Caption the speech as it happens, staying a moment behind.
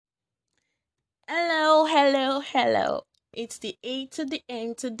Hello, hello, hello. It's the A to the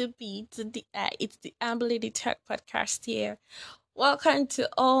N to the B to the I. It's the Ability Tech Podcast here. Welcome to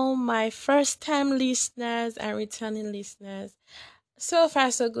all my first time listeners and returning listeners. So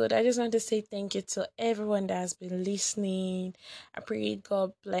far, so good. I just want to say thank you to everyone that has been listening. I pray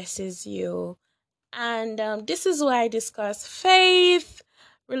God blesses you. And this is where I discuss faith,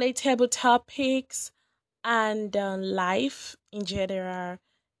 relatable topics, and life in general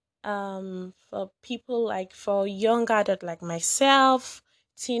for people like for young adult like myself,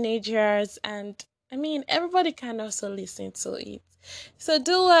 teenagers, and I mean everybody can also listen to it. So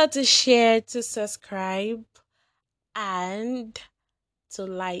do well to share, to subscribe, and to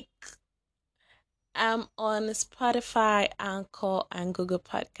like. I'm on Spotify, Anchor, and Google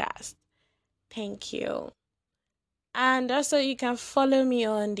Podcast. Thank you. And also you can follow me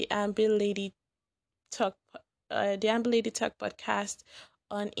on the Talk, the Amber Lady Talk podcast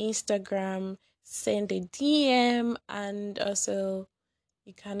on Instagram. Send a DM, and also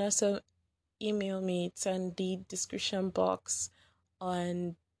you can also email me. It's on the description box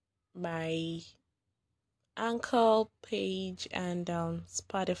on my Anchor page and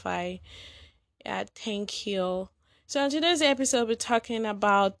Spotify. Yeah, thank you. So, in today's episode, we're talking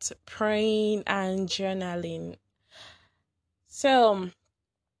about praying and journaling. So,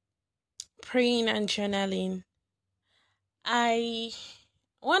 praying and journaling. I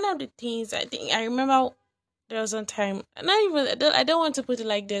One of the things I think I remember there was one time, not even I don't want to put it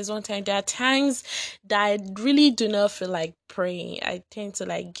like there's one time. There are times that I really do not feel like praying. I tend to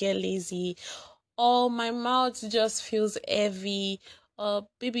like get lazy, or my mouth just feels heavy, or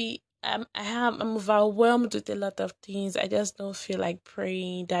maybe I'm overwhelmed with a lot of things. I just don't feel like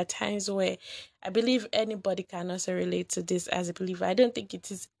praying. There are times where I believe anybody can also relate to this as a believer. I don't think it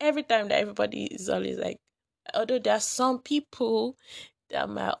is every time that everybody is always like, although there are some people that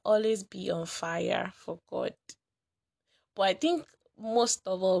might always be on fire for God. But I think most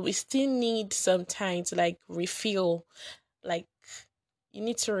of all, we still need some time to like refuel. Like, you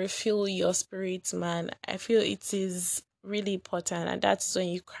need to refuel your spirit, man. I feel it is really important, and that's when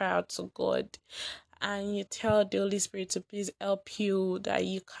you cry out to God and you tell the Holy Spirit to please help you, that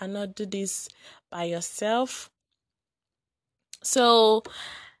you cannot do this by yourself. So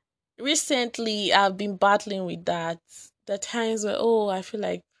recently I've been battling with that. The times where I feel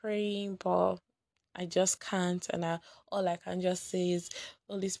like praying, but I just can't, and all I can just say is,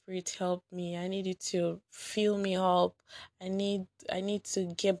 Holy Spirit, help me. I need you to fill me up. I need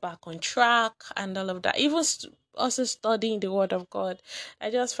to get back on track and all of that. Even also studying the Word of God, I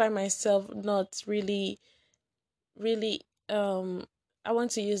just find myself not really I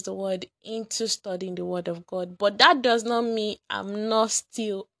want to use the word into studying the word of God, but that does not mean I'm not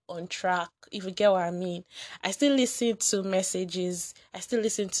still on track, if you get what I mean. I still listen to messages, I still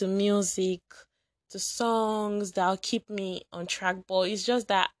listen to music, to songs that'll keep me on track, but it's just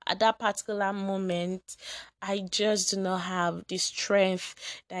that at that particular moment I just do not have the strength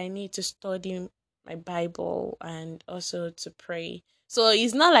that I need to study my Bible and also to pray. So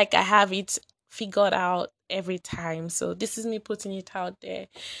it's not like I have it figured out every time. So this is me putting it out there.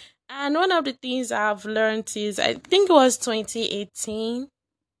 And one of the things I've learned is, I think it was 2018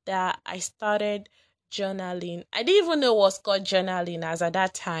 that I started journaling. I didn't even know what's called journaling as at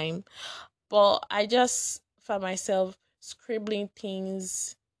that time, but I just found myself scribbling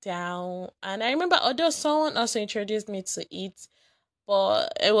things down. And I remember, although someone also introduced me to it,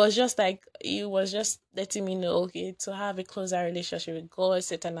 but it was just letting me know, okay, to have a closer relationship with God,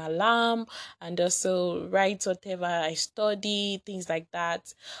 set an alarm, and also write whatever I study, things like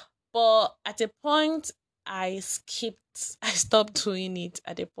that. But at a point, I skipped. I stopped doing it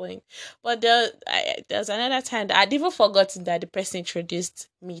at a point. But there's another time that I'd even forgotten that the person introduced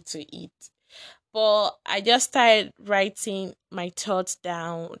me to it. But I just started writing my thoughts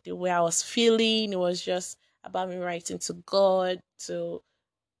down, the way I was feeling. It was just about me writing to God, to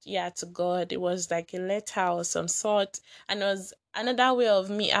God. It was like a letter or some sort, and it was another way of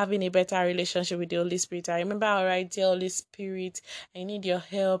me having a better relationship with the Holy Spirit. I remember I write, dear Holy Spirit, I need your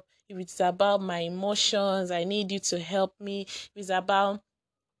help. If it's about my emotions, I need you to help me. If it's about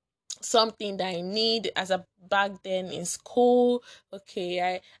something that I need as a back then in school.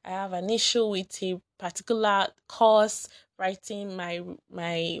 Okay, I have an issue with a particular course, writing my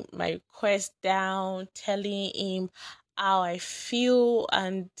request down, telling him how I feel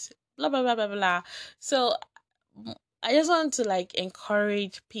and blah blah blah blah blah. So I just want to like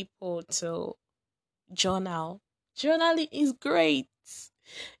encourage people to journal. Journaling is great.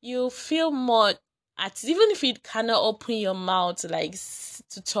 You feel more at, even if you cannot open your mouth like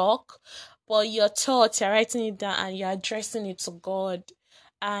to talk, but your thoughts, you're writing it down and you're addressing it to God.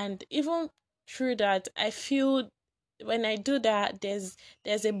 And even through that, I feel when I do that, there's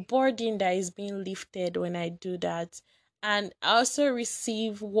a burden that is being lifted when I do that. And I also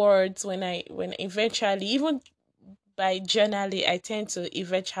receive words when eventually, even by journaling, I tend to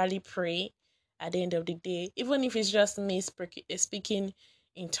eventually pray at the end of the day, even if it's just me speaking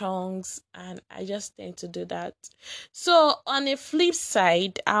in tongues, and I just tend to do that. So, on a flip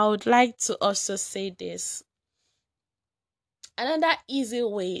side, I would like to also say this: another easy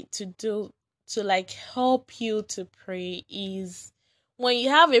way to like help you to pray is when you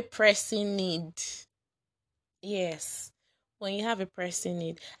have a pressing need. Yes, when you have a pressing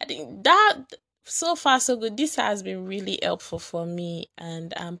need. I think that so far so good. This has been really helpful for me,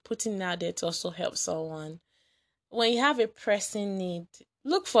 and I'm putting it out there to also help someone. When you have a pressing need,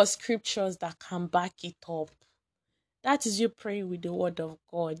 look for scriptures that can back it up. That is you praying with the word of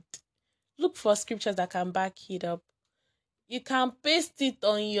God. Look for scriptures that can back it up. You can paste it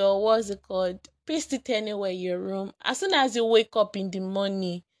on your, what's it called? Paste it anywhere in your room. As soon as you wake up in the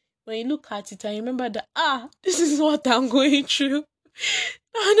morning, when you look at it and you remember that, this is what I'm going through.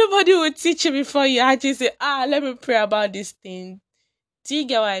 Nobody will teach you before you actually say, let me pray about this thing. Do you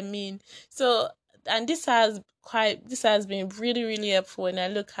get what I mean? So, and this has been really, really helpful when I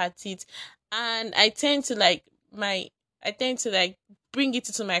look at it. And I tend to like bring it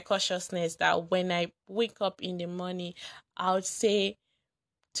into my consciousness that when I wake up in the morning, I would say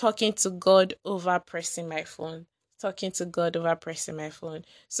talking to God over pressing my phone. Talking to God over pressing my phone.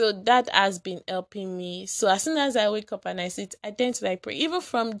 So that has been helping me. So as soon as I wake up and I sit, I tend to like pray. Even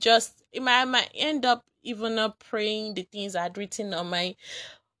from just I might end up even not praying the things I'd written on my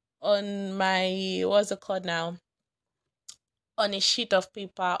what's it called now? On a sheet of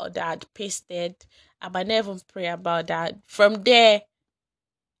paper or that I'd pasted. I might never pray about that. From there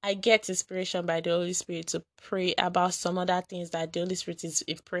I get inspiration by the Holy Spirit to pray about some other things that the Holy Spirit is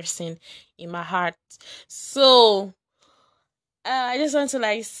impressing in my heart. So, I just want to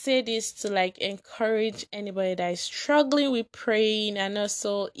like say this to like encourage anybody that is struggling with praying, and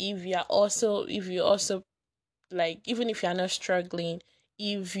also if you also like, even if you're not struggling,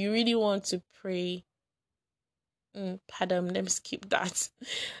 if you really want to pray, pardon, let me skip that.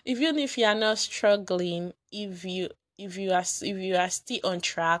 Even if you are not struggling, if you are still on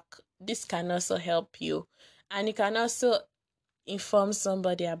track, this can also help you, and you can also inform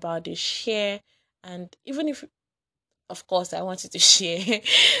somebody about it. Share, and even if, of course, I want you to share,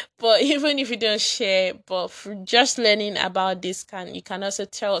 but even if you don't share, but for just learning about this, you can also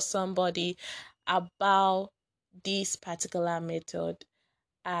tell somebody about this particular method,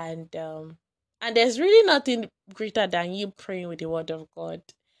 and there's really nothing greater than you praying with the word of God,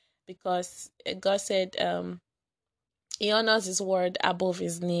 because God said he honors his word above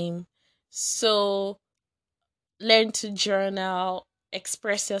his name. So learn to journal,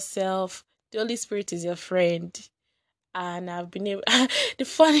 express yourself. The Holy Spirit is your friend. And I've been able the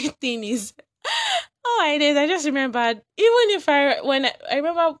funny thing is, oh my days, I just remembered, even if I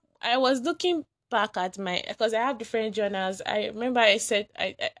remember I was looking back at my, because I have different journals. I remember I said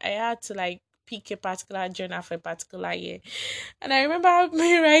I had to like pick a particular journal for a particular year. And I remember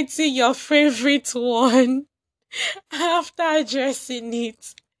me writing your favorite one after addressing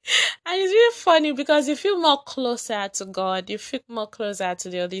it. And it's really funny because you feel more closer to God, you feel more closer to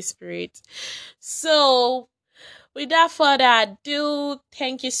the Holy Spirit. So, without further ado,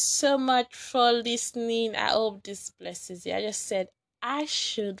 thank you so much for listening. I hope this blesses you. I just said I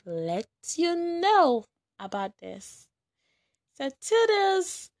should let you know about this. So,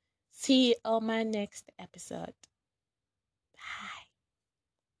 toodles. See you on my next episode. Bye.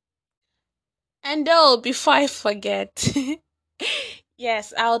 And oh, before I forget,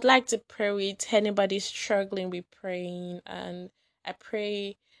 yes, I would like to pray with anybody struggling with praying, and I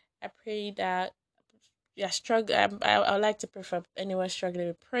pray, I pray that you're struggling. I would like to pray for anyone struggling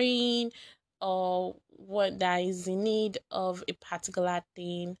with praying, or what that is in need of a particular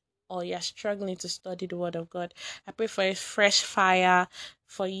thing, or you're struggling to study the Word of God. I pray for a fresh fire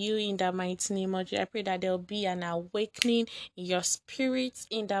for you in the mighty name of Jesus. I pray that there will be an awakening in your spirits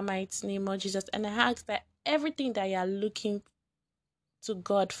in the mighty name of Jesus. And I ask that everything that you're looking to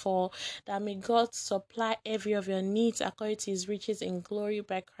God for, that may God supply every of your needs according to his riches in glory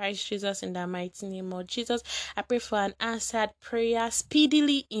by Christ Jesus in the mighty name of Jesus. I pray for an answered prayer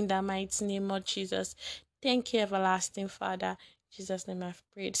speedily in the mighty name of Jesus. Thank you, everlasting Father. In Jesus' name I've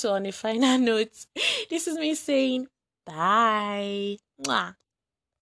prayed. So on a final note, this is me saying bye. Mwah.